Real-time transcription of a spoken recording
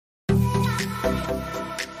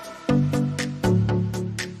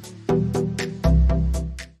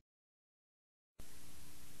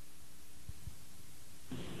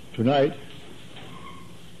Tonight,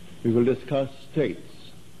 we will discuss states.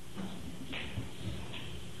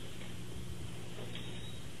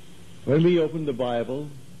 When we open the Bible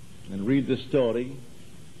and read the story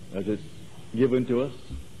as it's given to us,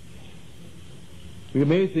 we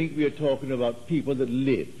may think we are talking about people that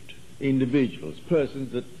lived, individuals,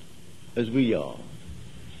 persons that, as we are,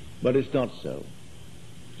 but it's not so.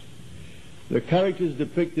 The characters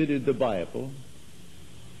depicted in the Bible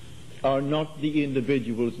are not the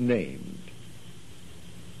individuals named.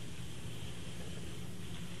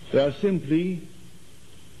 They are simply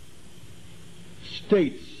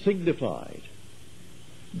states signified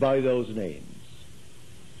by those names.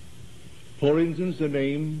 For instance, the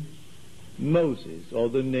name Moses, or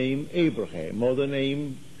the name Abraham, or the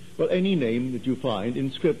name, well, any name that you find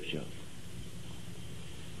in Scripture.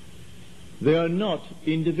 They are not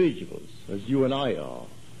individuals, as you and I are.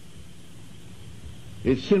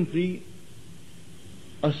 It's simply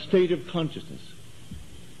a state of consciousness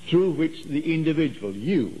through which the individual,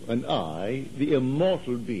 you and I, the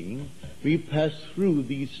immortal being, we pass through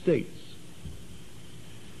these states.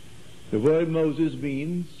 The word Moses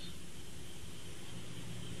means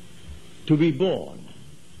to be born.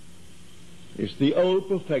 It's the old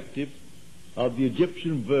perfective of the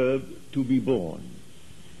Egyptian verb to be born.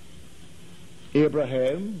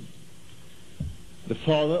 Abraham, the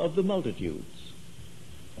father of the multitudes.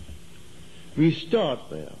 We start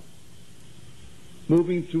there,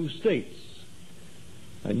 moving through states.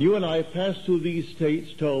 And you and I pass through these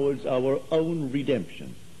states towards our own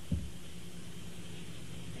redemption.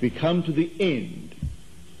 We come to the end,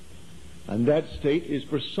 and that state is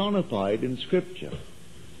personified in Scripture.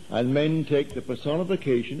 And men take the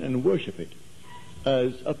personification and worship it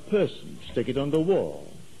as a person, stick it on the wall,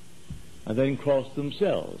 and then cross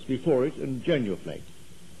themselves before it and genuflect,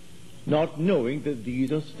 not knowing that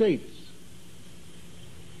these are states.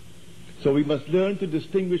 So we must learn to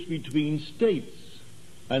distinguish between states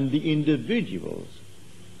and the individuals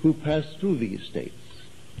who pass through these states.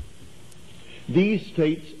 These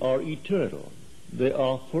states are eternal. They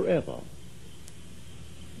are forever.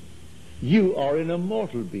 You are an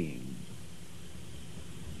immortal being,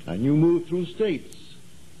 and you move through states.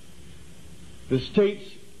 The states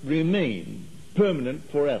remain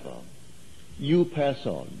permanent forever. You pass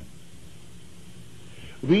on.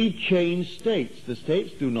 We change states. The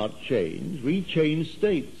states do not change. We change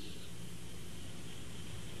states.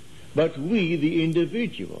 But we, the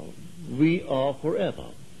individual, we are forever.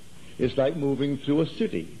 It's like moving through a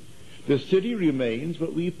city. The city remains,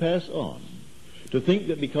 but we pass on. To think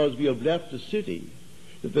that because we have left the city,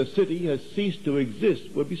 that the city has ceased to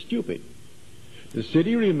exist would be stupid. The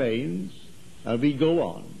city remains, and we go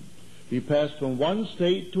on. We pass from one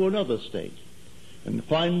state to another state, and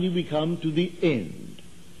finally we come to the end.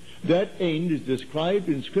 That end is described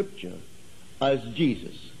in Scripture as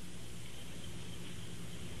Jesus.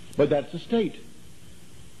 But that's a state.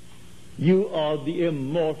 You are the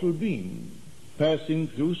immortal being passing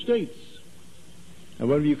through states. And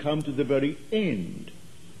when you come to the very end,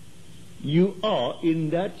 you are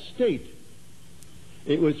in that state.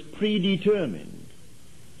 It was predetermined.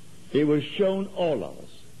 It was shown all of us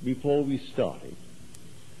before we started.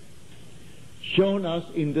 Shown us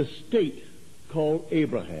in the state called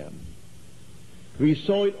Abraham. We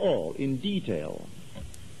saw it all in detail.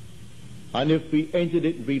 And if we entered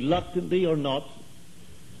it reluctantly or not,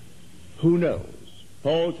 who knows?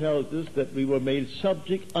 Paul tells us that we were made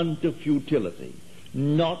subject unto futility,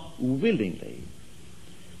 not willingly,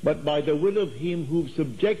 but by the will of him who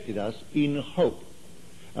subjected us in hope.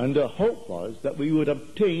 And the hope was that we would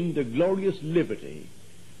obtain the glorious liberty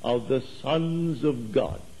of the sons of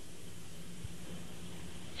God.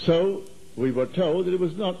 So we were told that it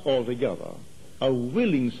was not altogether a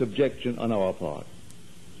willing subjection on our part,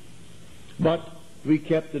 but we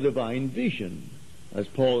kept the divine vision, as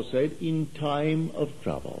Paul said, in time of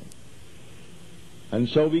trouble. And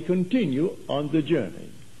so we continue on the journey.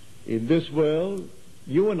 In this world,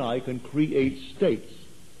 you and I can create states,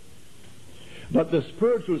 but the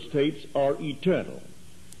spiritual states are eternal.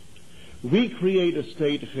 We create a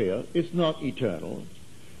state here, it's not eternal.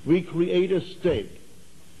 We create a state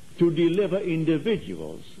to deliver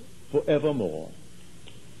individuals forevermore.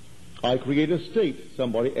 I create a state.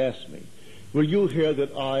 Somebody asks me, will you hear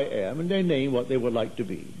that I am? And they name what they would like to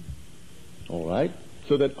be. All right?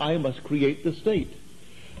 So that I must create the state,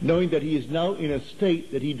 knowing that he is now in a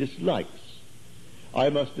state that he dislikes. I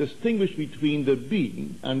must distinguish between the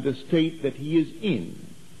being and the state that he is in.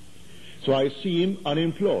 So I see him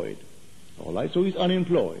unemployed. All right, so he's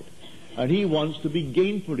unemployed, and he wants to be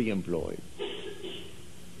gainfully employed.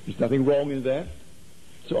 There's nothing wrong in that.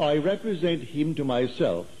 So I represent him to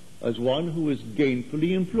myself as one who is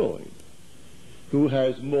gainfully employed, who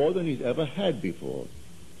has more than he's ever had before.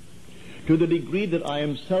 To the degree that I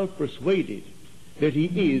am self-persuaded that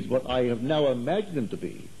he is what I have now imagined him to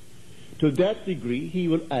be, to that degree he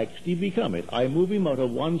will actually become it. I move him out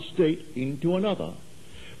of one state into another.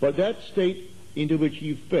 But that state into which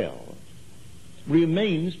he fell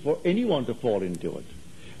remains for anyone to fall into it.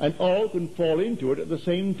 And all can fall into it at the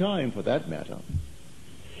same time, for that matter.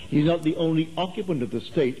 He's not the only occupant of the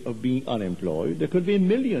state of being unemployed. There could be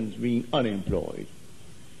millions being unemployed.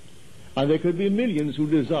 And there could be millions who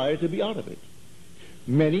desire to be out of it.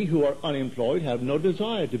 Many who are unemployed have no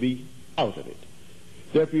desire to be out of it.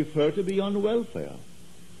 They prefer to be on welfare.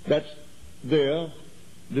 That's their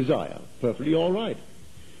desire. Perfectly all right.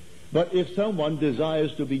 But if someone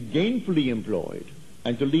desires to be gainfully employed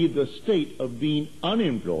and to leave the state of being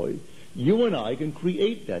unemployed, you and I can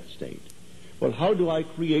create that state. Well, how do I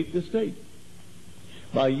create the state?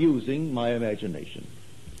 By using my imagination.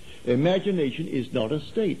 Imagination is not a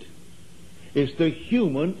state. It's the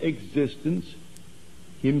human existence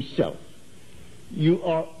himself. You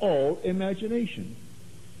are all imagination.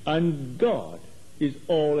 And God is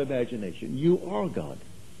all imagination. You are God.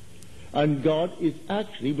 And God is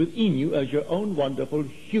actually within you as your own wonderful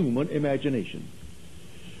human imagination.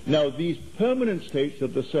 Now, these permanent states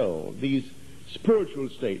of the soul, these spiritual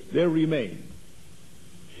states, they remain.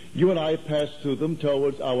 You and I pass through them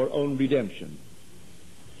towards our own redemption.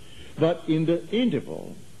 But in the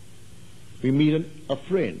interval, we meet a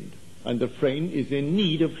friend, and the friend is in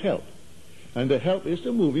need of help. And the help is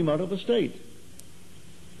to move him out of a state.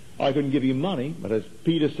 I couldn't give him money, but as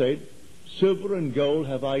Peter said, silver and gold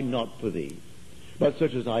have I not for thee, but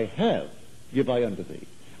such as I have give I unto thee.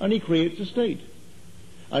 And he creates a state,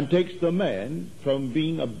 and takes the man from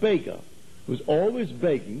being a beggar, who's always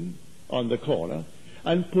begging on the corner,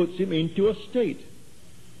 and puts him into a state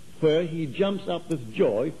where he jumps up with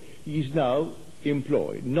joy. He's now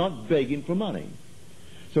employed, not begging for money.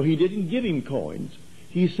 So he didn't give him coins,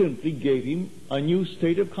 he simply gave him a new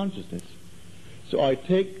state of consciousness. So I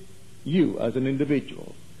take you as an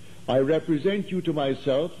individual. I represent you to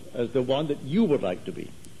myself as the one that you would like to be.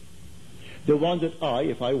 The one that I,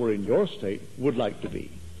 if I were in your state, would like to be.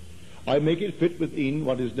 I make it fit within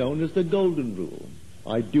what is known as the golden rule.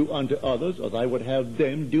 I do unto others as I would have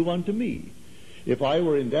them do unto me. If I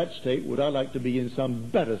were in that state, would I like to be in some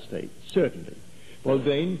better state? Certainly. Well,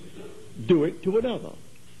 then, do it to another.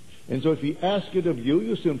 And so if he asks it of you,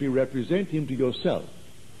 you simply represent him to yourself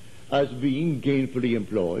as being gainfully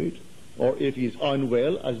employed, or if he is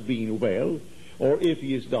unwell, as being well, or if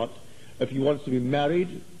he is not, if he wants to be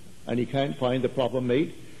married and he can't find the proper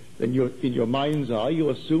mate, then in your mind's eye you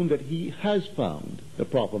assume that he has found the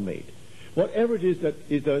proper mate. Whatever it is that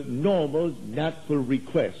is a normal, natural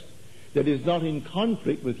request that is not in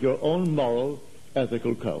conflict with your own moral,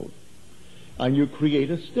 ethical code. And you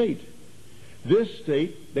create a state. This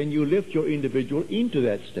state, then you lift your individual into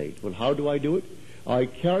that state. Well, how do I do it? I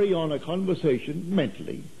carry on a conversation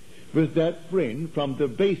mentally with that friend from the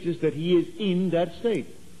basis that he is in that state.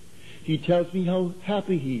 He tells me how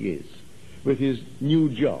happy he is with his new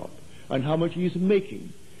job and how much he's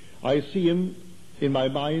making. I see him in my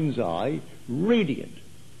mind's eye radiant.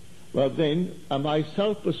 Well, then, am I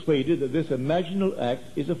self-persuaded that this imaginal act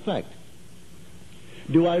is a fact?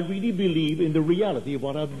 Do I really believe in the reality of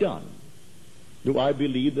what I've done? Do I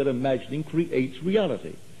believe that imagining creates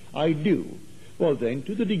reality? I do. Well, then,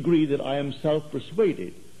 to the degree that I am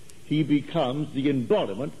self-persuaded, he becomes the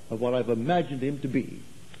embodiment of what I've imagined him to be.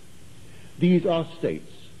 These are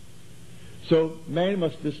states. So man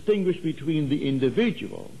must distinguish between the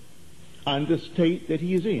individual and the state that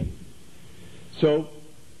he is in. So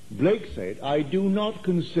Blake said, I do not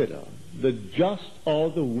consider the just or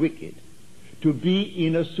the wicked to be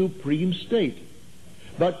in a supreme state,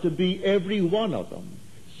 but to be every one of them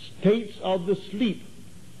states of the sleep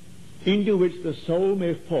into which the soul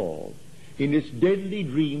may fall in its deadly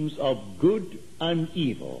dreams of good and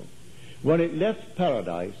evil, when it left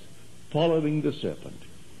paradise following the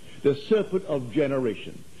serpent of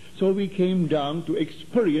generation. So we came down to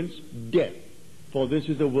experience death, for this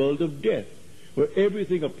is a world of death, where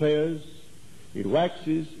everything appears, it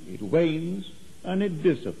waxes, it wanes, and it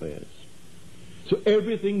disappears. So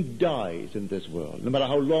everything dies in this world. No matter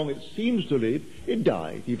how long it seems to live, it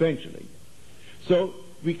dies eventually. So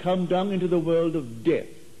we come down into the world of death.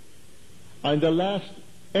 And the last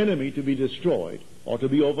enemy to be destroyed or to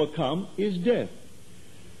be overcome is death.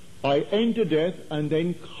 I enter death and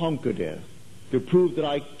then conquer death. to prove that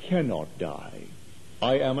I cannot die.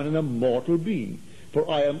 I am an immortal being, for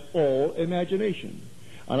I am all imagination,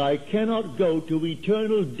 and I cannot go to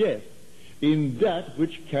eternal death in that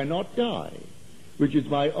which cannot die, which is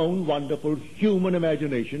my own wonderful human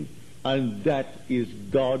imagination, and that is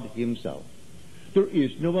God himself. There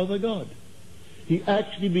is no other God. He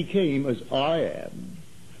actually became as I am,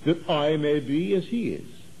 that I may be as he is.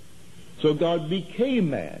 So God became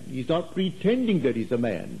man. He's not pretending that he's a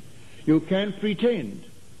man. You can't pretend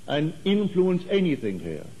and influence anything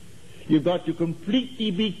here. You've got to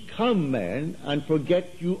completely become man and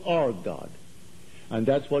forget you are God. And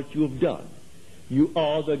that's what you've done. You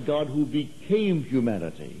are the God who became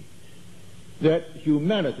humanity, that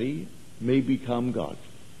humanity may become God.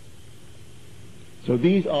 So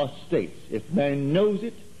these are states. If man knows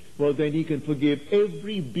it, well, then he can forgive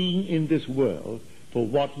every being in this world for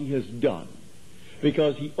what he has done,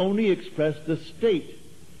 because he only expressed the state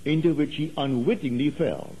into which he unwittingly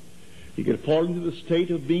fell. He could fall into the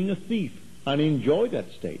state of being a thief and enjoy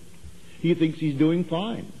that state. He thinks he's doing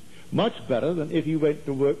fine, much better than if he went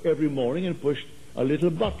to work every morning and pushed a little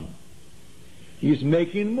button. He's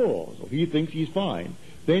making more, so he thinks he's fine.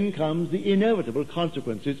 Then comes the inevitable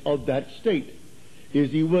consequences of that state.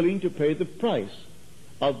 Is he willing to pay the price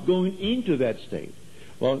of going into that state?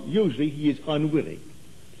 Well, usually he is unwilling.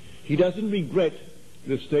 He doesn't regret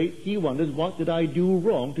the state. He wonders, what did I do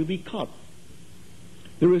wrong to be caught?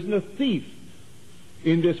 There isn't a thief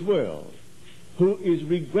in this world who is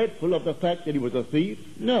regretful of the fact that he was a thief.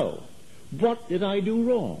 No. What did I do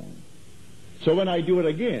wrong? So when I do it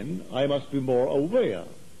again, I must be more aware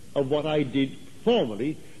of what I did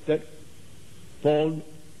formerly that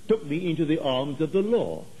took me into the arms of the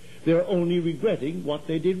law. They're only regretting what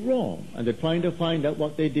they did wrong, and they're trying to find out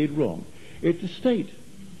what they did wrong. It's a state.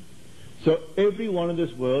 So everyone in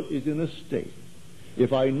this world is in a state.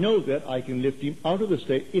 If I know that, I can lift him out of the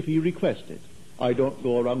state if he requests it. I don't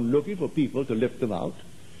go around looking for people to lift them out.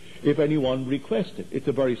 If anyone requests it, it's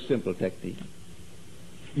a very simple technique.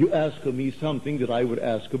 You ask of me something that I would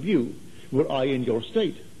ask of you, were I in your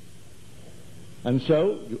state. And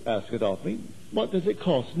so, you ask it of me. What does it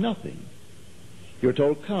cost? Nothing. You're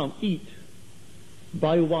told, come, eat,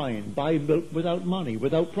 buy wine, buy milk without money,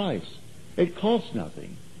 without price. It costs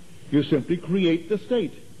nothing. You simply create the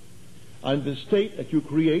state. And the state that you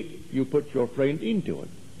create, you put your friend into it.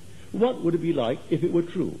 What would it be like if it were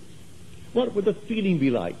true? What would the feeling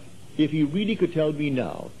be like if he really could tell me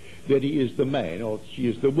now that he is the man or she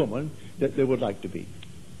is the woman that they would like to be?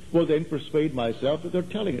 Well, then persuade myself that they're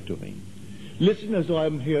telling it to me. Listen as though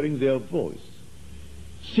I'm hearing their voice.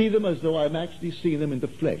 See them as though I'm actually seeing them in the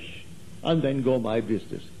flesh. And then go my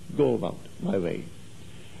business. Go about my way.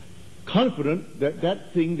 Confident that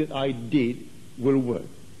that thing that I did will work.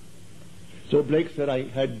 So Blake said, I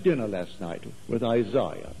had dinner last night with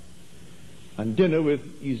Isaiah and dinner with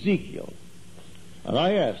Ezekiel. And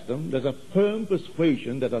I asked them, does a firm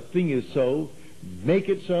persuasion that a thing is so make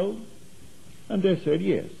it so? And they said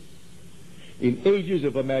yes. In ages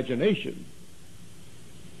of imagination.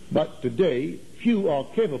 But today, few are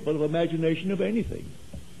capable of imagination of anything.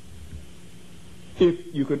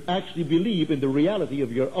 If you can actually believe in the reality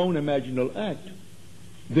of your own imaginal act,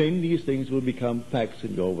 then these things will become facts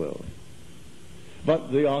in your world.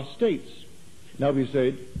 But they are states. Now we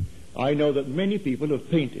said, I know that many people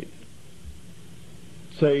have painted,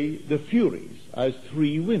 say, the Furies as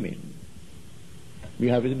three women. We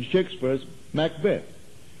have it in Shakespeare's Macbeth,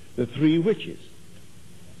 the three witches.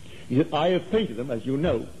 He said, I have painted them, as you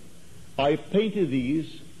know. I painted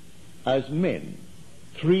these as men,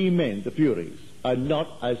 three men, the Furies, and not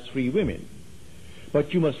as three women.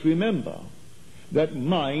 But you must remember that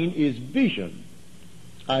mine is vision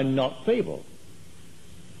and not fable.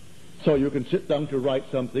 So you can sit down to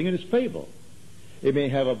write something and it's fable. It may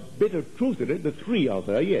have a bit of truth in it. The three are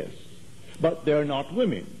there, yes. But they're not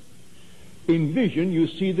women. In vision, you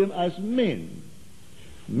see them as men.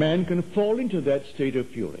 Man can fall into that state of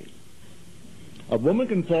fury. A woman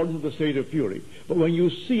can fall into the state of fury. But when you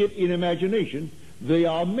see it in imagination, they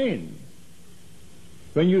are men.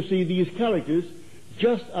 When you see these characters,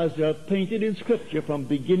 just as they're painted in Scripture from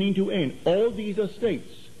beginning to end, all these are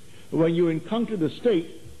states. When you encounter the state,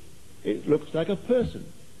 it looks like a person.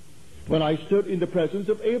 When I stood in the presence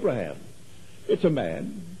of Abraham, it's a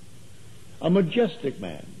man, a majestic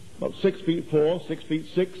man, about 6'4",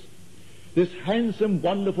 6'6", this handsome,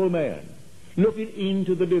 wonderful man, looking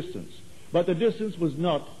into the distance. But the distance was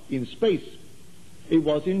not in space, it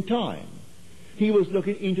was in time. He was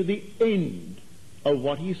looking into the end of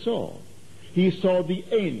what he saw. He saw the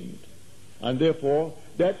end, and therefore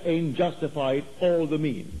that end justified all the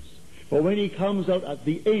means. But when he comes out at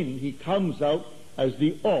the end, he comes out as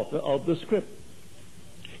the author of the script.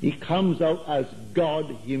 He comes out as God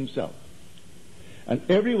himself. And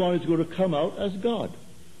everyone is going to come out as God.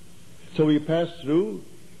 So we pass through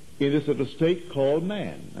in this little state called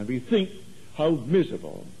man, and we think how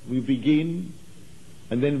miserable. We begin,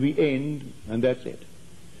 and then we end, and that's it.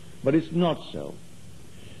 But it's not so.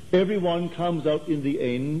 Everyone comes out in the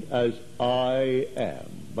end as I am.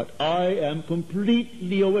 But I am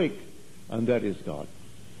completely awake, and that is God.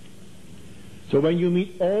 So when you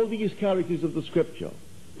meet all these characters of the Scripture,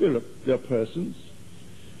 they're persons,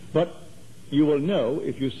 but you will know,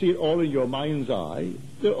 if you see it all in your mind's eye,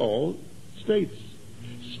 they're all states.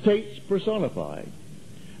 States personified.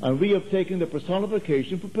 And we have taken the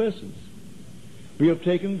personification for persons. We have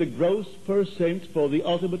taken the gross first sense for the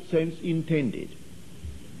ultimate sense intended.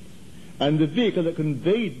 And the vehicle that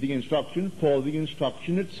conveyed the instruction for the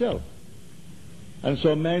instruction itself. And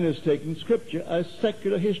so man is taking Scripture as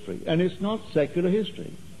secular history. And it's not secular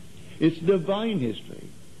history. It's divine history.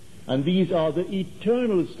 And these are the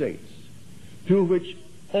eternal states through which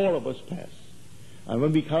all of us pass. And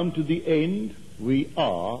when we come to the end, we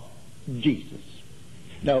are Jesus.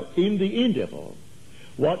 Now, in the interval,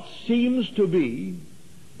 what seems to be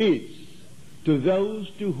is to those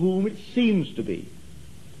to whom it seems to be,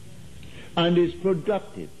 and is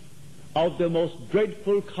productive of the most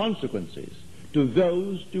dreadful consequences to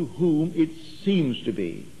those to whom it seems to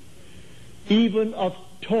be, even of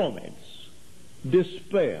torments,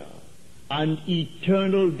 despair, and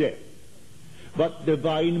eternal death. But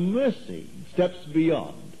divine mercy steps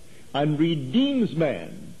beyond and redeems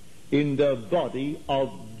man in the body of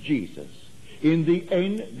Jesus. In the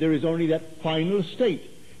end, there is only that final state,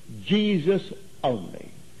 Jesus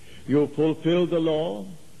only. You fulfill the law,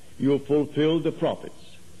 you fulfill the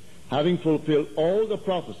prophets. Having fulfilled all the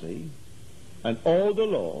prophecy and all the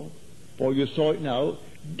law, for you saw it now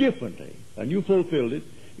differently, and you fulfilled it,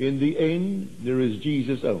 in the end, there is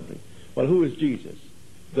Jesus only. Well, who is Jesus?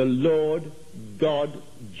 The Lord God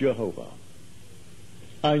Jehovah.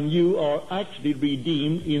 And you are actually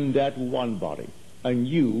redeemed in that one body. And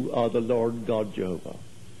you are the Lord God Jehovah.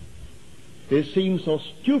 It seems so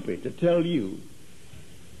stupid to tell you,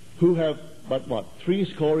 who have but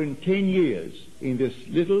 70 years in this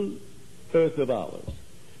little earth of ours,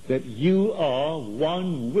 that you are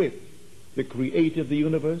one with the creator of the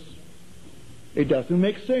universe. It doesn't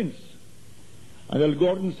make sense. And they'll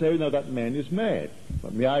go out and say, now that man is mad.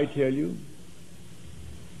 But may I tell you,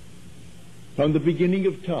 from the beginning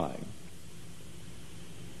of time,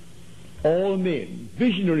 all men,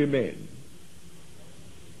 visionary men,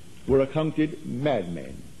 were accounted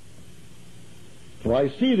madmen. For I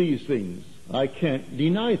see these things, I can't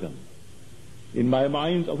deny them. In my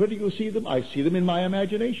mind, where do you see them? I see them in my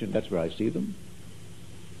imagination. That's where I see them.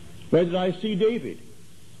 Where did I see David?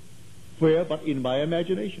 Where but in my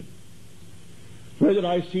imagination? Where did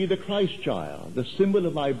I see the Christ child, the symbol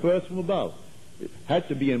of my birth from above? It had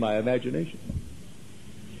to be in my imagination.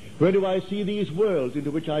 Where do I see these worlds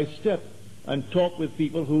into which I step and talk with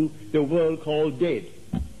people who the world called dead?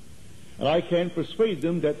 And I can't persuade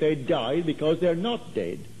them that they died because they're not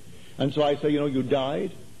dead. And so I say, you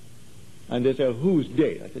died? And they say, who's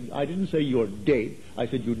dead? I said, I didn't say you're dead. I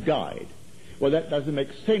said you died. Well, that doesn't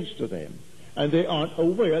make sense to them. And they aren't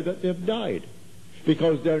aware that they've died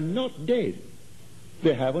because they're not dead.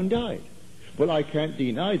 They haven't died. Well, I can't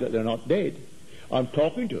deny that they're not dead. I'm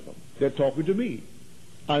talking to them. They're talking to me.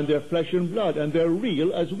 And they're flesh and blood, and they're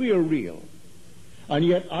real as we are real. And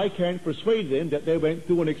yet I can't persuade them that they went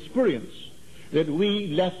through an experience that we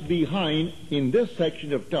left behind in this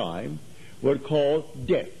section of time were called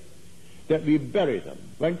death. That we buried them,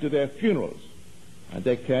 went to their funerals. And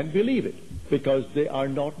they can't believe it because they are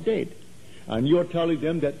not dead. And you're telling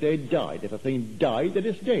them that they died. If a thing died, then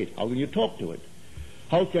it's dead. How can you talk to it?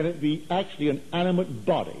 How can it be actually an animate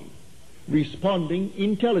body responding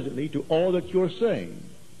intelligently to all that you're saying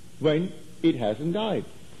when it hasn't died?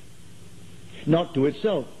 Not to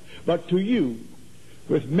itself, but to you.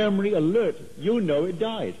 With memory alert, you know it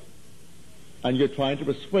died. And you're trying to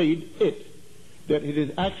persuade it that it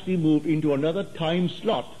has actually moved into another time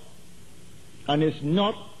slot. And it's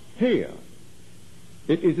not here.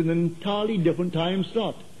 It is an entirely different time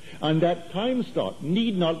slot. And that time slot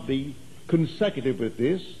need not be consecutive with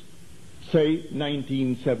this. Say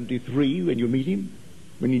 1973 when you meet him,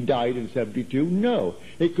 when he died in 72. No,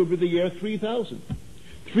 it could be the year 3000.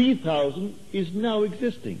 3000 is now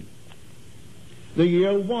existing. The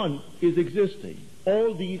year 1 is existing.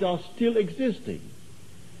 All these are still existing.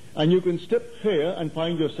 And you can step here and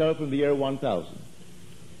find yourself in the year 1000.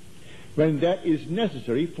 when that is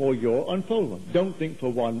necessary for your unfoldment. Don't think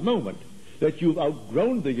for one moment that you've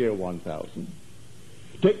outgrown the year 1000.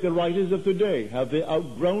 Take the writers of today. Have they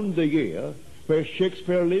outgrown the year where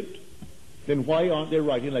Shakespeare lived? Then why aren't they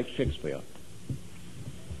writing like Shakespeare?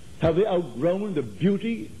 Have they outgrown the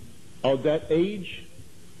beauty of that age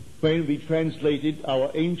when we translated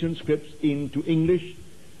our ancient scripts into English,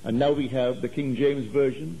 and now we have the King James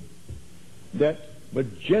Version, that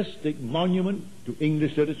majestic monument to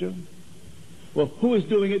English literature? Well, who is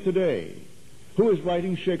doing it today? Who is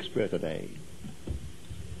writing Shakespeare today?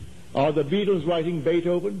 Are the Beatles writing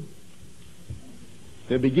Beethoven?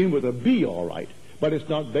 They begin with a B, all right, but it's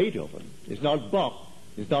not Beethoven. It's not Bach.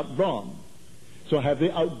 It's not Brahms. So have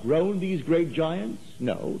they outgrown these great giants?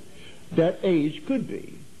 No. That age could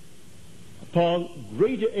be a far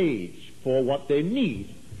greater age for what they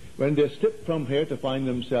need when they slip from here to find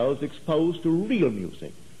themselves exposed to real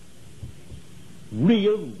music,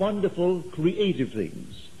 real, wonderful, creative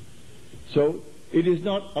things. So it is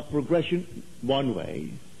not a progression one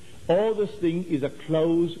way. All this thing is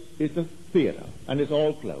it's a theater, and it's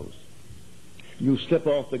all closed. You slip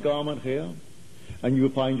off the garment here, and you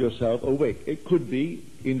find yourself awake. It could be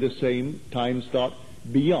in the same time slot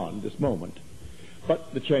beyond this moment,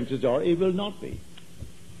 but the chances are it will not be.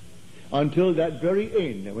 Until that very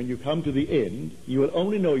end, and when you come to the end, you will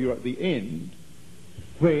only know you're at the end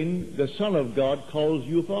when the Son of God calls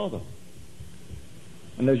you Father.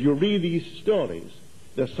 And as you read these stories,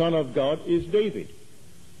 the Son of God is David.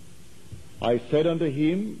 I said unto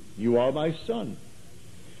him, you are my son.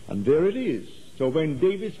 And there it is. So when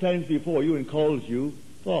David stands before you and calls you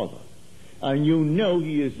Father, and you know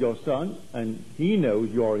he is your son, and he knows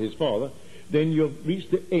you are his father, then you've reached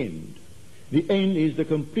the end. The end is the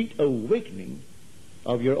complete awakening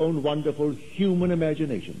of your own wonderful human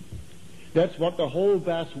imagination. That's what the whole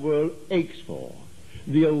vast world aches for.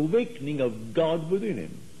 The awakening of God within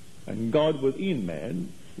him. And God within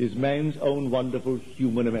man is man's own wonderful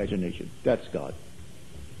human imagination. That's God.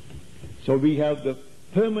 So we have the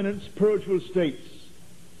permanent spiritual states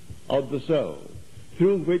of the soul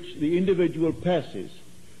through which the individual passes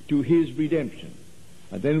to his redemption.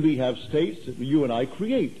 And then we have states that you and I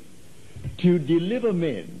create to deliver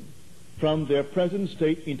men from their present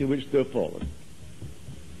state into which they're fallen.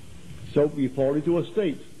 So we fall into a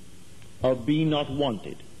state of being not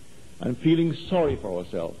wanted and feeling sorry for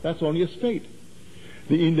ourselves. That's only a state.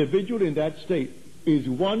 The individual in that state is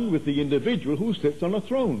one with the individual who sits on a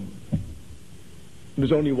throne.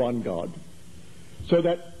 There's only one God. So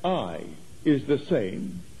that I is the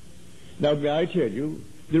same. Now may I tell you,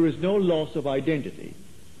 there is no loss of identity.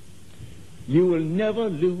 You will never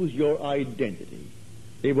lose your identity.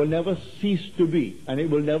 It will never cease to be, and it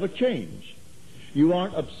will never change. You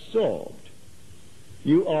aren't absorbed.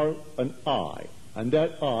 You are an I, and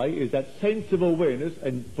that I is that sense of awareness,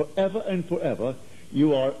 and forever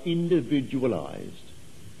you are individualized.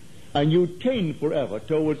 And you tend forever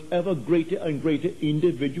towards ever greater and greater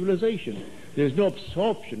individualization. There's no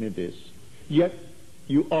absorption in this, yet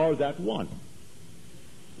you are that one.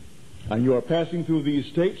 And you are passing through these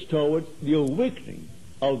states towards the awakening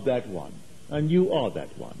of that one. And you are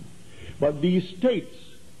that one. But these states,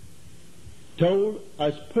 told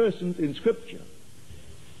as persons in Scripture,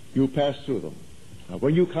 you pass through them. Now,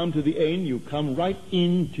 when you come to the end, you come right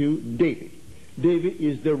into David. David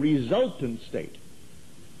is the resultant state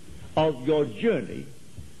of your journey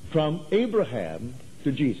from Abraham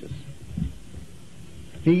to Jesus.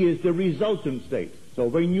 He is the resultant state. So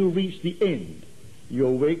when you reach the end, you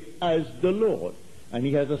awake as the Lord, and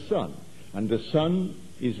he has a son, and the son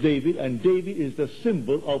is David, and David is the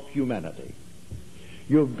symbol of humanity.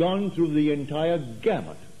 You've gone through the entire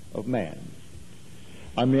gamut of man.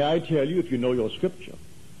 And may I tell you, if you know your Scripture,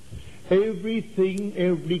 everything,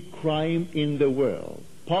 every crime in the world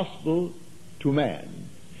possible to man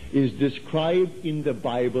is described in the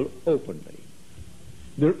Bible openly.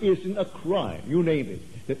 There isn't a crime, you name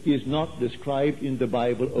it, that is not described in the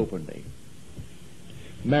Bible openly.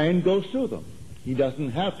 Man goes through them. He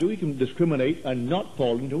doesn't have to. He can discriminate and not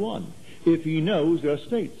fall into one if he knows there are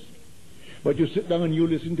states. But you sit down and you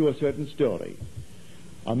listen to a certain story.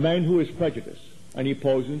 A man who is prejudiced, and he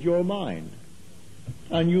poisons your mind.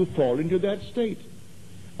 And you fall into that state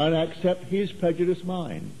and accept his prejudiced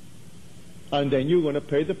mind. And then you're going to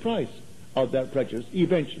pay the price of that prejudice.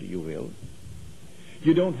 Eventually you will.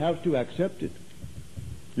 You don't have to accept it.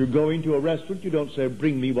 You go into a restaurant, you don't say,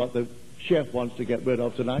 bring me what the chef wants to get rid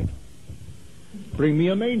of tonight. Bring me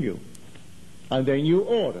a menu. And then you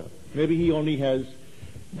order. Maybe he only has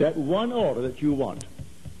that one order that you want.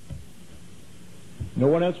 No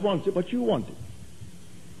one else wants it, but you want it.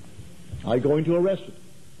 I go into a restaurant,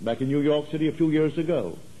 back in New York City a few years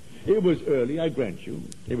ago. It was early, I grant you.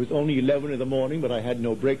 It was only 11 in the morning, but I had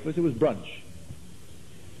no breakfast. It was brunch.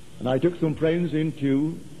 And I took some friends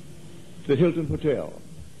into the Hilton Hotel,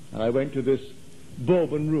 and I went to this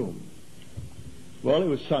Bourbon room. Well, it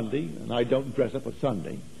was Sunday, and I don't dress up for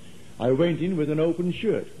Sunday. I went in with an open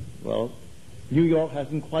shirt. Well, New York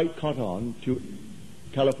hasn't quite caught on to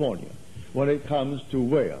California when it comes to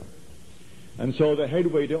wear. And so the head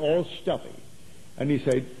waiter, all stuffy, and he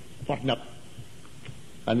said, "Button up."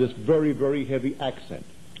 And this very, very heavy accent.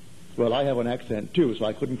 Well, I have an accent too, so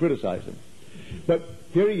I couldn't criticize him. But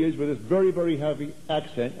here he is with this very, very heavy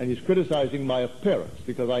accent, and he's criticizing my appearance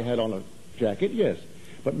because I had on a jacket, yes,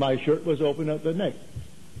 but my shirt was open at the neck.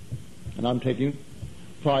 And I'm taking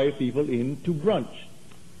 5 people in to brunch.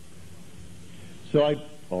 So I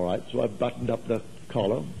buttoned up the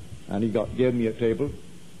collar, and he gave me a table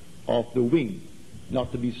off the wing,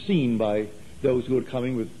 not to be seen by those who were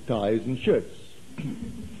coming with ties and shirts.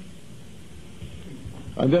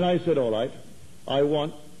 And then I said, all right, I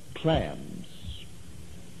want clams.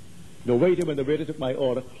 The waiter, when the waiter took my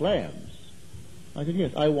order, clams. I said,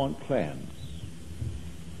 yes, I want clams.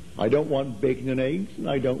 I don't want bacon and eggs, and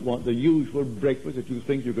I don't want the usual breakfast that you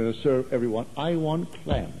think you're going to serve everyone. I want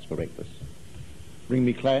clams for breakfast. Bring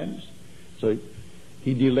me clams. So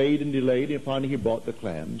he delayed and delayed, and finally he brought the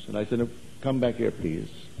clams. And I said, come back here, please.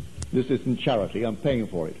 This isn't charity. I'm paying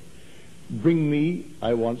for it. Bring me,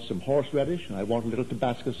 I want some horseradish, and I want a little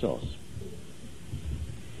Tabasco sauce.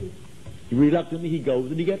 Reluctantly he goes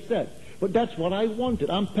and he gets that. But that's what I wanted.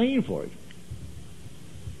 I'm paying for it.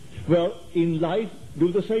 Well, in life,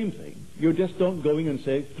 do the same thing. You just don't go in and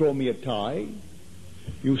say, throw me a tie.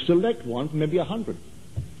 You select one from maybe 100.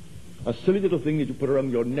 A silly little thing that you put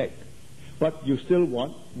around your neck. But you still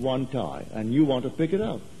want one tie, and you want to pick it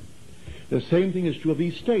out. The same thing is true of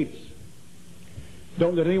these states.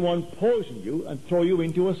 Don't let anyone poison you and throw you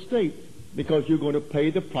into a state, because you're going to pay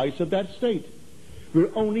the price of that state.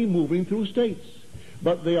 We're only moving through states,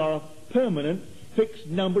 but they are a permanent, fixed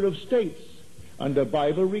number of states, and the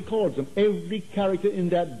Bible records them. Every character in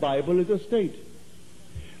that Bible is a state.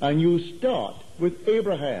 And you start with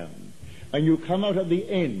Abraham, and you come out at the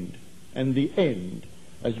end, and the end,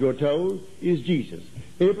 as you're told, is Jesus.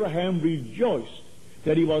 Abraham rejoiced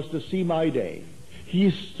that he was to see my day.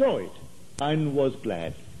 He saw it and was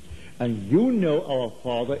glad. And you know our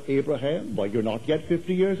father Abraham. Well, you're not yet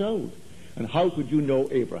 50 years old. And how could you know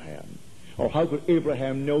Abraham? Or how could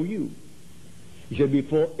Abraham know you? He said,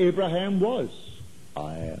 before Abraham was,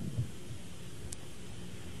 I am.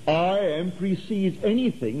 I am precedes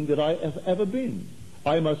anything that I have ever been.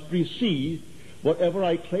 I must precede whatever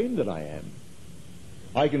I claim that I am.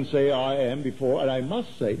 I can say I am before, and I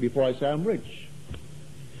must say before I say I'm rich.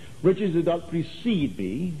 Riches did not precede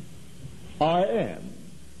me. I am.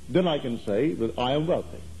 Then I can say that I am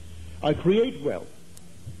wealthy. I create wealth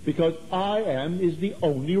because I am is the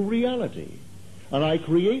only reality. And I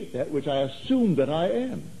create that which I assume that I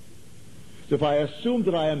am. So if I assume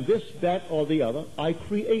that I am this, that, or the other, I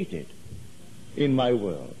create it in my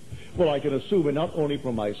world. Well, I can assume it not only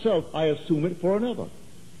for myself, I assume it for another.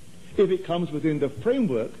 If it comes within the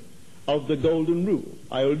framework of the golden rule,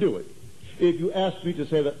 I will do it. If you ask me to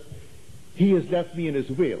say that he has left me in his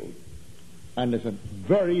will, and it's a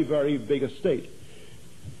very, very big estate,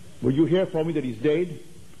 will you hear from me that he's dead?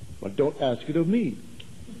 Well, don't ask it of me.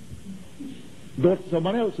 Go to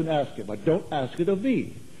someone else and ask him, but don't ask it of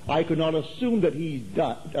me. I could not assume that he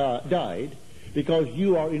died because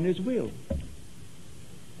you are in his will.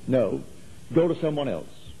 No, go to someone else.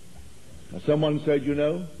 Now, someone said, you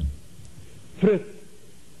know, thrift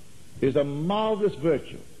is a marvelous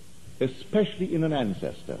virtue, especially in an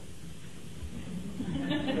ancestor.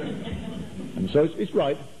 And so it's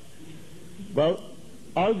right. Well,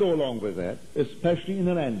 I'll go along with that, especially in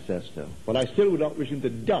an ancestor. But I still would not wish him to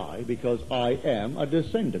die because I am a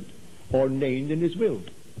descendant or named in his will.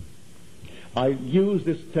 I use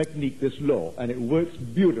this technique, this law, and it works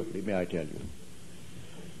beautifully, may I tell you.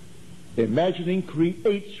 Imagining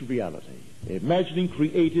creates reality. Imagining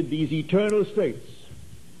created these eternal states.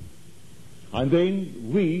 And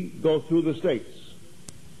then we go through the states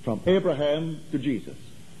from Abraham to Jesus.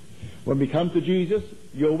 When we come to Jesus,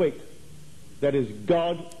 you awake. That is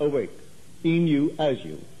God awake in you as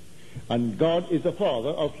you. And God is the Father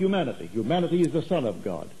of humanity. Humanity is the Son of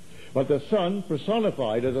God. But the Son,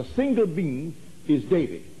 personified as a single being, is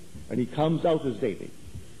David. And he comes out as David.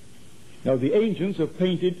 Now the ancients have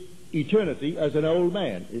painted eternity as an old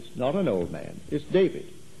man. It's not an old man. It's David.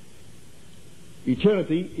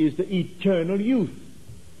 Eternity is the eternal youth.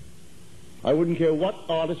 I wouldn't care what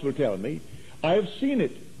artist will tell me. I have seen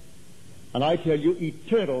it. And I tell you,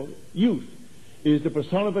 eternal youth is the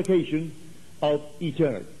personification of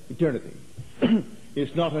eternity.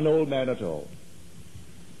 It's not an old man at all.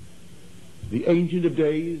 The Ancient of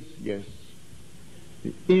Days, yes,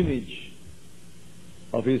 the image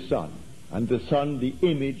of his Son, and the Son the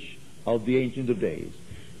image of the Ancient of Days.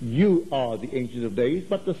 You are the Ancient of Days,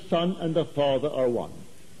 but the Son and the Father are one.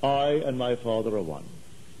 I and my Father are one.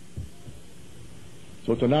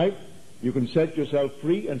 So tonight, you can set yourself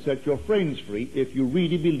free and set your friends free if you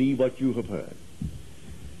really believe what you have heard.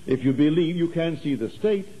 If you believe, you can see the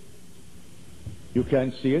state. You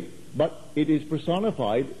can see it, but it is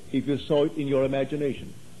personified if you saw it in your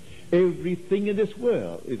imagination. Everything in this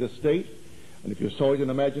world is a state, and if you saw it in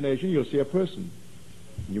imagination, you'll see a person.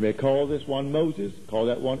 You may call this one Moses, call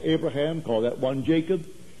that one Abraham, call that one Jacob,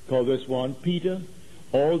 call this one Peter.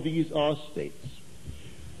 All these are states.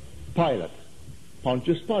 Pilate,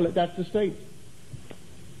 Pontius Pilate, that's a state.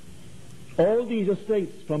 All these are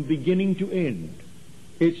states from beginning to end.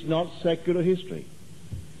 It's not secular history.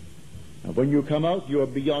 And when you come out, you are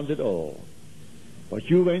beyond it all. But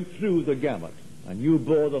you went through the gamut, and you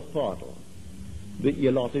bore the fardel, the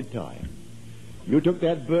allotted time. You took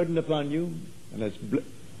that burden upon you, and as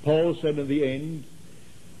Paul said in the end,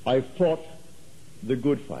 I fought the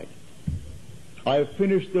good fight. I have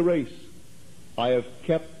finished the race. I have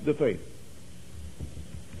kept the faith.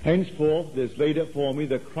 Henceforth there is laid up for me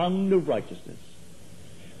the crown of righteousness.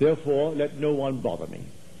 Therefore let no one bother me,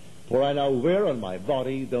 for I now wear on my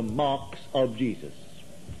body the marks of Jesus.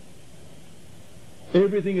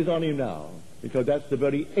 Everything is on him now, because that's the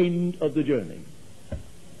very end of the journey.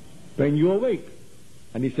 When you awake,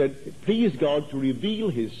 and he said, please God to reveal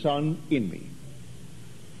his Son in me.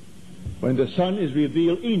 When the Son is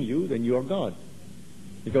revealed in you, then you are God,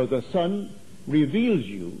 because the Son reveals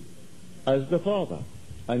you as the Father,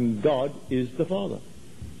 and God is the Father.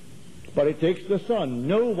 But it takes the Son.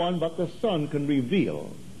 No one but the Son can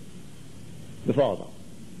reveal the Father.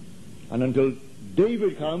 And until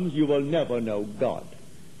David comes, you will never know God.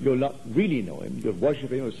 You'll not really know him. You'll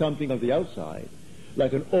worship him as something on the outside,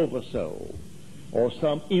 like an oversoul, or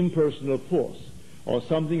some impersonal force, or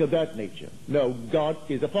something of that nature. No, God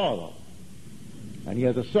is a Father, and he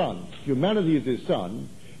has a Son. Humanity is his Son,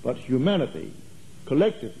 but humanity,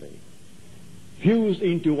 collectively, fused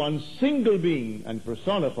into one single being and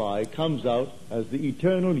personified, comes out as the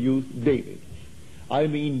eternal youth David. I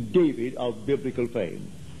mean David of biblical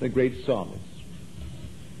fame, the great psalmist,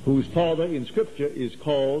 whose father in Scripture is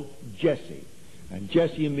called Jesse. And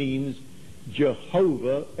Jesse means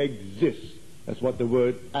Jehovah exists. That's what the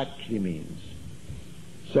word actually means.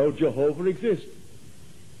 So Jehovah exists.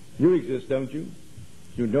 You exist, don't you?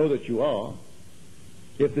 You know that you are.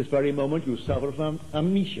 If this very moment you suffer from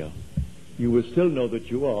amnesia, you will still know that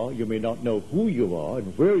you are. You may not know who you are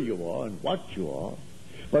and where you are and what you are,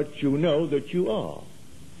 but you know that you are.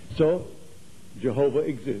 So Jehovah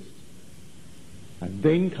exists. And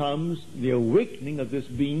then comes the awakening of this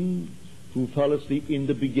being who fell asleep in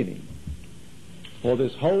the beginning. For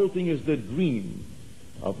this whole thing is the dream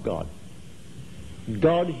of God.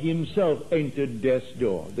 God himself entered death's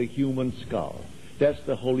door, the human skull. That's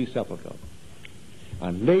the Holy Sepulchre.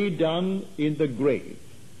 And laid down in the grave.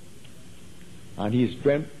 And he's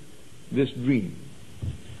dreamt this dream.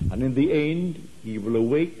 And in the end, he will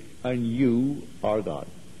awake and you are God.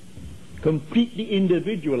 Completely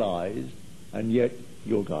individualized, and yet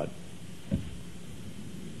you're God.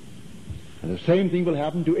 And the same thing will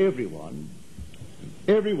happen to everyone.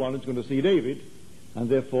 Everyone is going to see David, and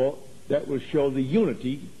therefore that will show the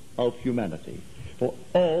unity of humanity. For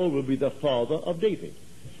all will be the father of David.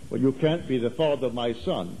 Well, you can't be the father of my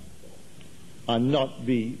son and not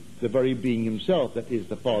be the very being himself that is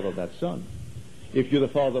the father of that son. If you're the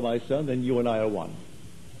father of my son, then you and I are one.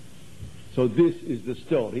 So this is the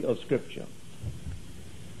story of Scripture.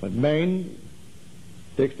 But man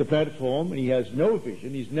takes the platform and he has no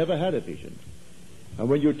vision. He's never had a vision. And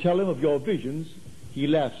when you tell him of your visions, he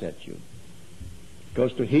laughs at you.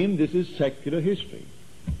 Because to him this is secular history.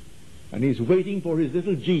 And he's waiting for his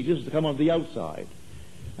little Jesus to come on the outside.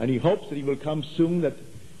 And he hopes that he will come soon, that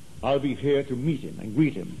I'll be here to meet him and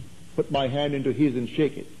greet him, put my hand into his and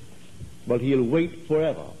shake it. Well, he'll wait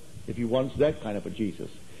forever if he wants that kind of a Jesus,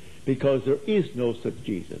 because there is no such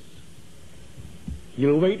Jesus.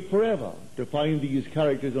 He'll wait forever to find these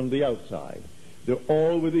characters on the outside. They're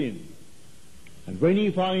all within. And when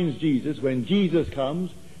he finds Jesus, when Jesus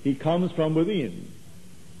comes, he comes from within.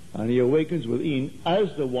 And he awakens within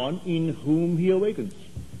as the one in whom he awakens.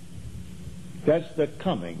 That's the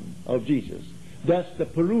coming of Jesus. That's the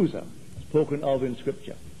Parousia spoken of in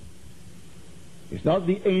Scripture. It's not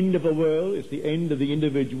the end of a world, it's the end of the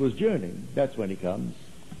individual's journey. That's when he comes.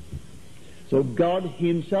 So God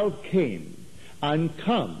himself came and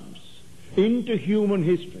comes into human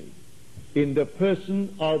history in the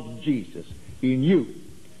person of Jesus, in you,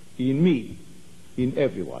 in me, in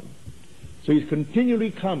everyone. So he's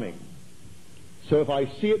continually coming. So if I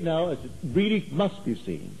see it now as it really must be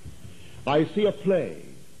seen, I see a play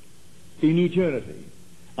in eternity,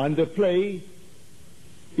 and the play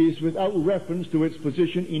is without reference to its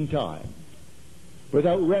position in time,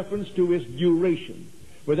 without reference to its duration,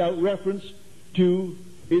 without reference to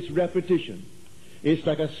its repetition. It's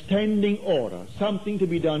like a standing order, something to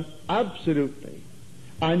be done absolutely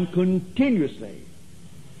and continuously.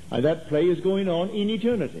 And that play is going on in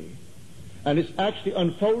eternity. And it's actually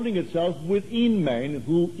unfolding itself within man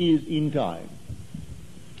who is in time.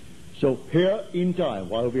 So here in time,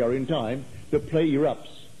 while we are in time, the play erupts.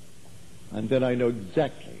 And then I know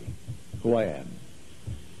exactly who I am.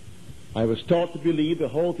 I was taught to believe the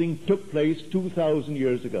whole thing took place 2,000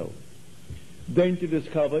 years ago. Then to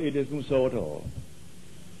discover it isn't so at all.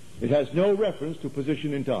 It has no reference to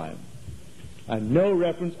position in time, and no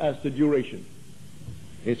reference as to duration.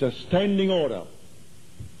 It's a standing order,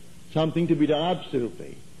 something to be done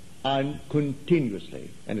absolutely and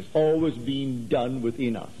continuously, and it's always being done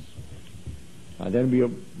within us. And then we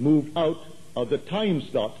are moved out of the time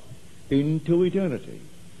slot into eternity,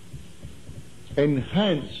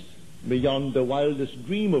 enhanced beyond the wildest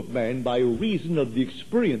dream of man by reason of the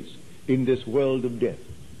experience in this world of death.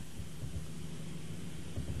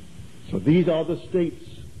 So these are the states.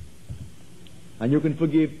 And you can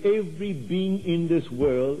forgive every being in this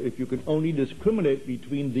world if you can only discriminate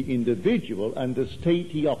between the individual and the state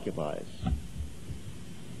he occupies.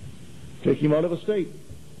 Take him out of a state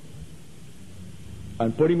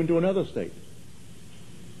and put him into another state.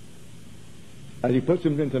 As he puts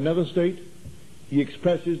him into another state, he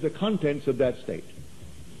expresses the contents of that state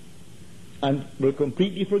and will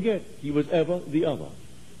completely forget he was ever the other.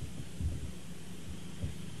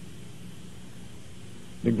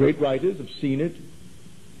 The great writers have seen it,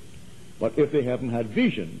 but if they haven't had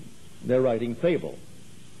vision, they're writing fable,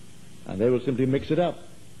 and they will simply mix it up.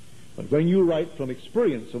 But when you write from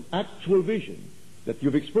experience, from actual vision, that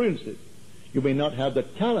you've experienced it, you may not have the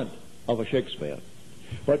talent of a Shakespeare,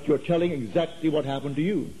 but you're telling exactly what happened to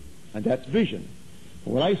you, and that's vision.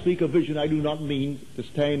 When I speak of vision, I do not mean to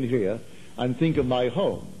stand here and think of my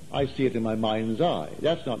home. I see it in my mind's eye.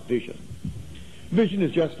 That's not vision. Vision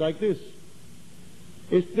is just like this.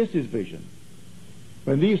 This is vision.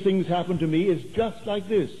 When these things happen to me, it's just like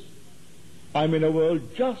this. I'm in a world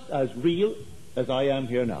just as real as I am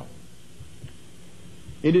here now.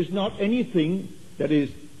 It is not anything that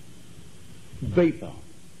is vapor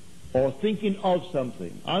or thinking of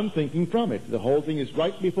something. I'm thinking from it. The whole thing is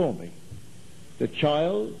right before me. The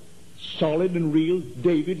child, solid and real.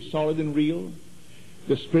 David, solid and real.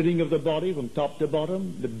 The splitting of the body from top to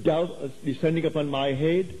bottom. The dove descending upon my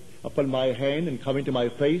head, upon my hand, and coming to my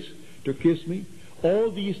face to kiss me.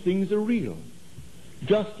 All these things are real.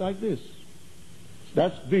 Just like this.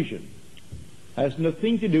 That's vision. Has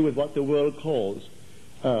nothing to do with what the world calls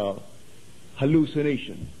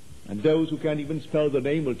hallucination. And those who can't even spell the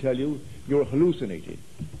name will tell you you're hallucinating.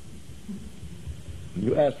 And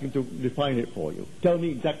you ask him to define it for you. Tell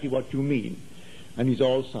me exactly what you mean. And he's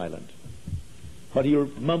all silent. But he'll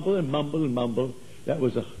mumble and mumble and mumble. That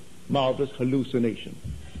was a marvelous hallucination.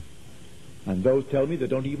 And those tell me they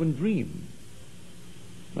don't even dream.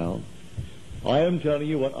 Well, I am telling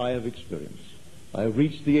you what I have experienced. I have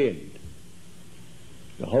reached the end.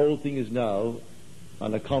 The whole thing is now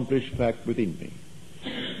an accomplished fact within me.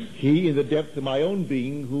 He, in the depth of my own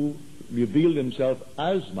being, who revealed himself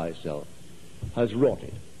as myself, has wrought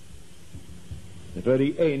it. The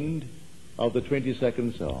very end of the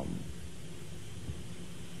 22nd Psalm.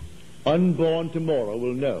 Unborn tomorrow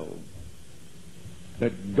will know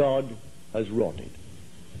that God has wrought it.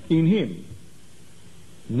 In him.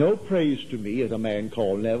 No praise to me as a man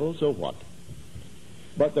called Neville, so what?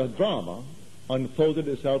 But the drama unfolded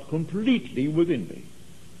itself completely within me.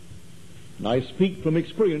 And I speak from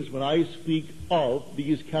experience when I speak of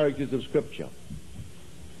these characters of Scripture.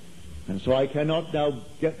 And so I cannot now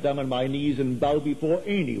get down on my knees and bow before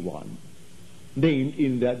anyone named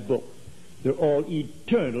in that book. They're all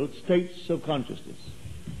eternal states of consciousness.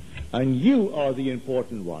 And you are the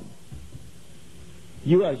important one.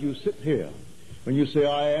 You, as you sit here, when you say,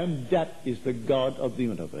 I am, that is the God of the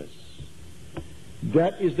universe.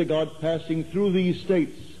 That is the God passing through these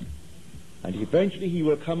states. And eventually he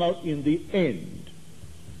will come out in the end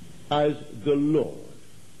as the Lord,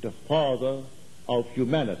 the Father of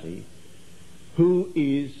humanity, who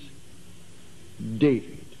is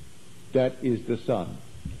David. That is the Son.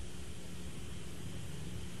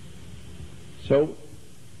 So,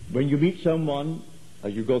 when you meet someone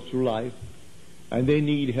as you go through life and they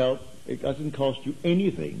need help, it doesn't cost you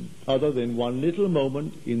anything other than one little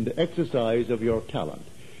moment in the exercise of your talent,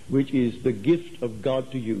 which is the gift of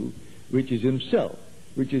God to you, which is Himself,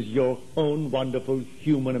 which is your own wonderful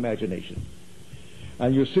human imagination.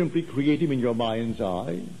 And you simply create Him in your mind's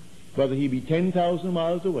eye, whether He be 10,000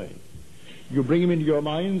 miles away. You bring Him into your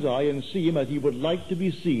mind's eye and see Him as He would like to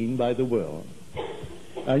be seen by the world.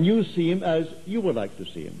 And you see Him as you would like to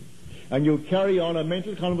see Him. And you carry on a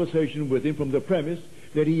mental conversation with Him from the premise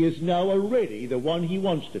that He is now already the one He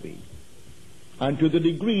wants to be. And to the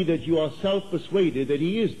degree that you are self-persuaded that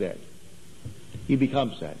He is that, He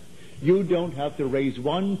becomes that. You don't have to raise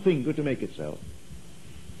one finger to make it so.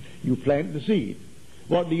 You plant the seed.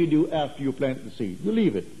 What do you do after you plant the seed? You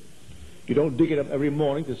leave it. You don't dig it up every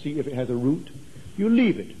morning to see if it has a root. You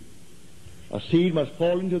leave it. A seed must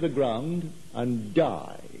fall into the ground and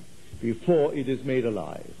die before it is made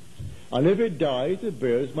alive. And if it dies, it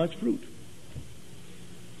bears much fruit.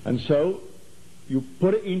 And so, you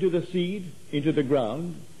put it into the seed, into the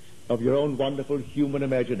ground of your own wonderful human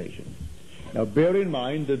imagination. Now bear in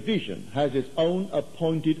mind, the vision has its own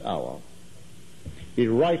appointed hour. It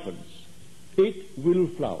ripens. It will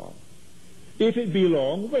flower. If it be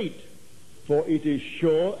long, wait, for it is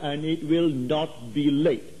sure and it will not be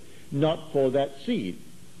late. Not for that seed.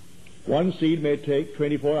 One seed may take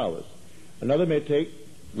 24 hours. Another may take,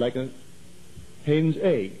 like a hen's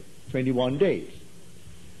egg, 21 days.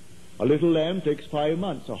 A little lamb takes 5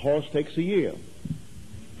 months. A horse takes a year.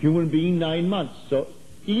 Human being 9 months. So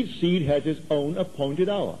each seed has its own appointed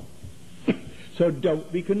hour. So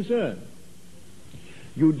don't be concerned.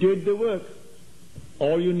 You did the work.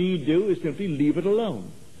 All you need do is simply leave it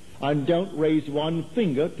alone. And don't raise one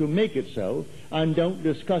finger to make it so, and don't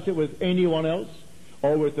discuss it with anyone else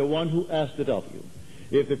or with the one who asked it of you.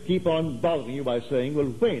 If they keep on bothering you by saying, well,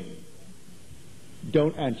 when?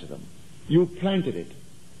 Don't answer them. You planted it.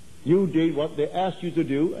 You did what they asked you to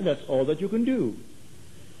do, and that's all that you can do.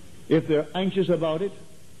 If they're anxious about it,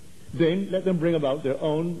 then let them bring about their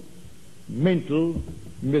own mental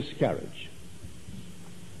miscarriage.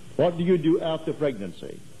 What do you do after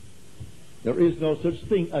pregnancy? There is no such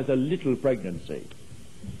thing as a little pregnancy.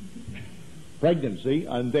 Pregnancy,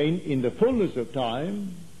 and then in the fullness of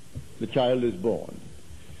time, the child is born.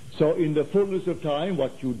 So in the fullness of time,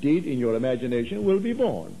 what you did in your imagination will be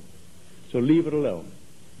born. So leave it alone.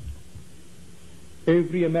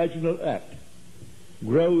 Every imaginal act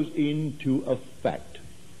grows into a fact.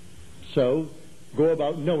 So go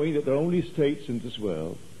about knowing that there are only states in this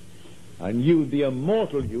world, and you, the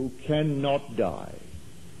immortal you, cannot die.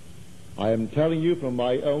 I am telling you from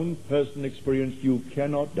my own personal experience, you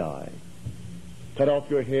cannot die. Cut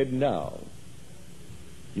off your head now.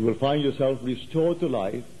 You will find yourself restored to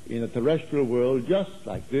life in a terrestrial world just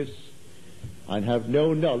like this, and have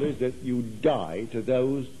no knowledge that you die to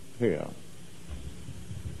those here.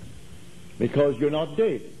 Because you're not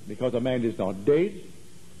dead. Because a man is not dead,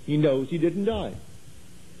 he knows he didn't die.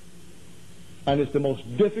 And it's the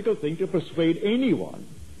most difficult thing to persuade anyone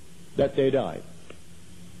that they died.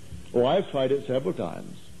 Oh, I've tried it several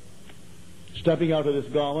times. Stepping out of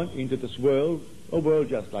this garment into this world, a world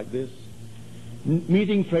just like this,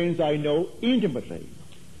 meeting friends I know intimately,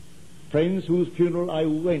 friends whose funeral I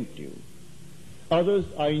went to. Others,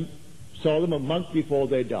 I saw them a month before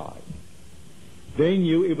they died. They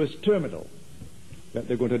knew it was terminal, that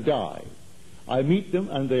they're going to die. I meet them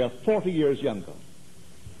and they are 40 years younger.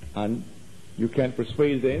 And you can't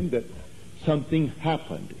persuade them that something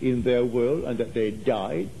happened in their world and that they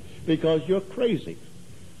died, because you're crazy.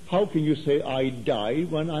 How can you say, I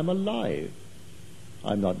died when I'm alive?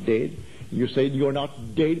 I'm not dead. You say you're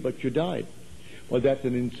not dead, but you died. Well, that's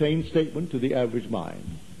an insane statement to the average mind.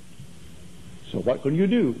 So what can you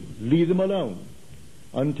do? Leave them alone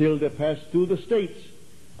until they pass through the states,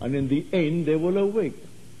 and in the end they will awake.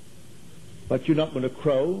 But you're not going to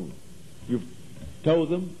crow. You've told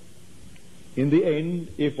them. In the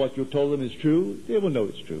end, if what you told them is true, they will know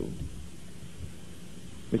it's true.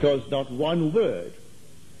 Because not one word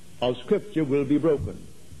of Scripture will be broken.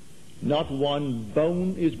 Not one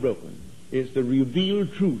bone is broken. It's the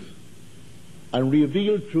revealed truth. And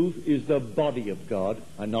revealed truth is the body of God,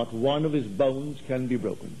 and not one of His bones can be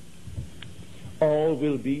broken. All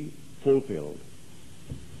will be fulfilled.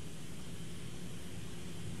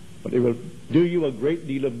 But it will do you a great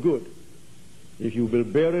deal of good if you will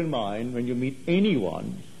bear in mind when you meet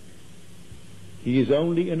anyone, he is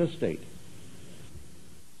only in a state.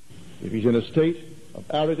 If he's in a state of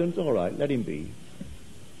arrogance, all right, let him be.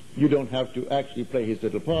 You don't have to actually play his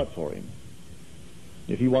little part for him.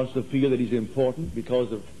 If he wants to feel that he's important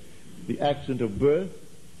because of the accident of birth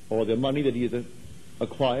or the money that he has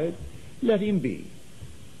acquired, let him be.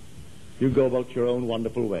 You go about your own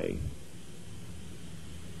wonderful way.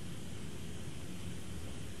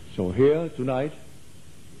 So here tonight,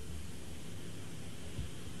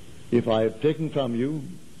 if I have taken from you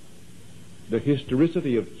the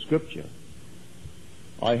historicity of Scripture,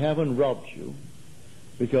 I haven't robbed you,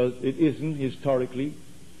 because it isn't historically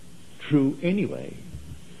true anyway.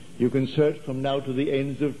 You can search from now to the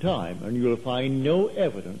ends of time, and you'll find no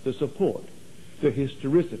evidence to support the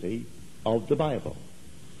historicity of the Bible.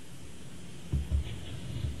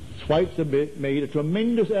 Schweitzer made a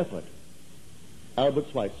tremendous effort, Albert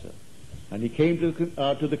Schweitzer, and he came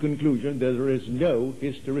to the conclusion that there is no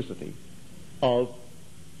historicity of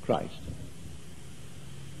Christ.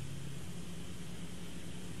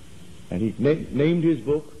 And he named his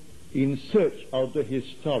book In Search of the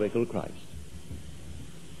Historical Christ.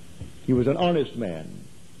 He was an honest man,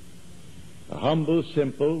 a humble,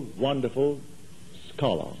 simple, wonderful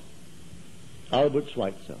scholar, Albert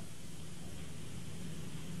Schweitzer.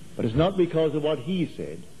 But it's not because of what he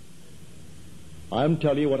said. I'm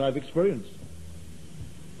telling you what I've experienced.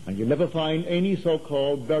 And you'll never find any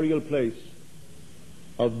so-called burial place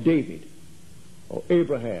of David or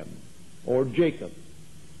Abraham or Jacob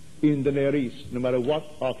in the Near East, no matter what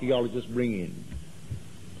archaeologists bring in.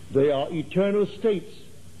 They are eternal states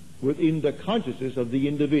within the consciousness of the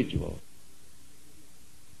individual.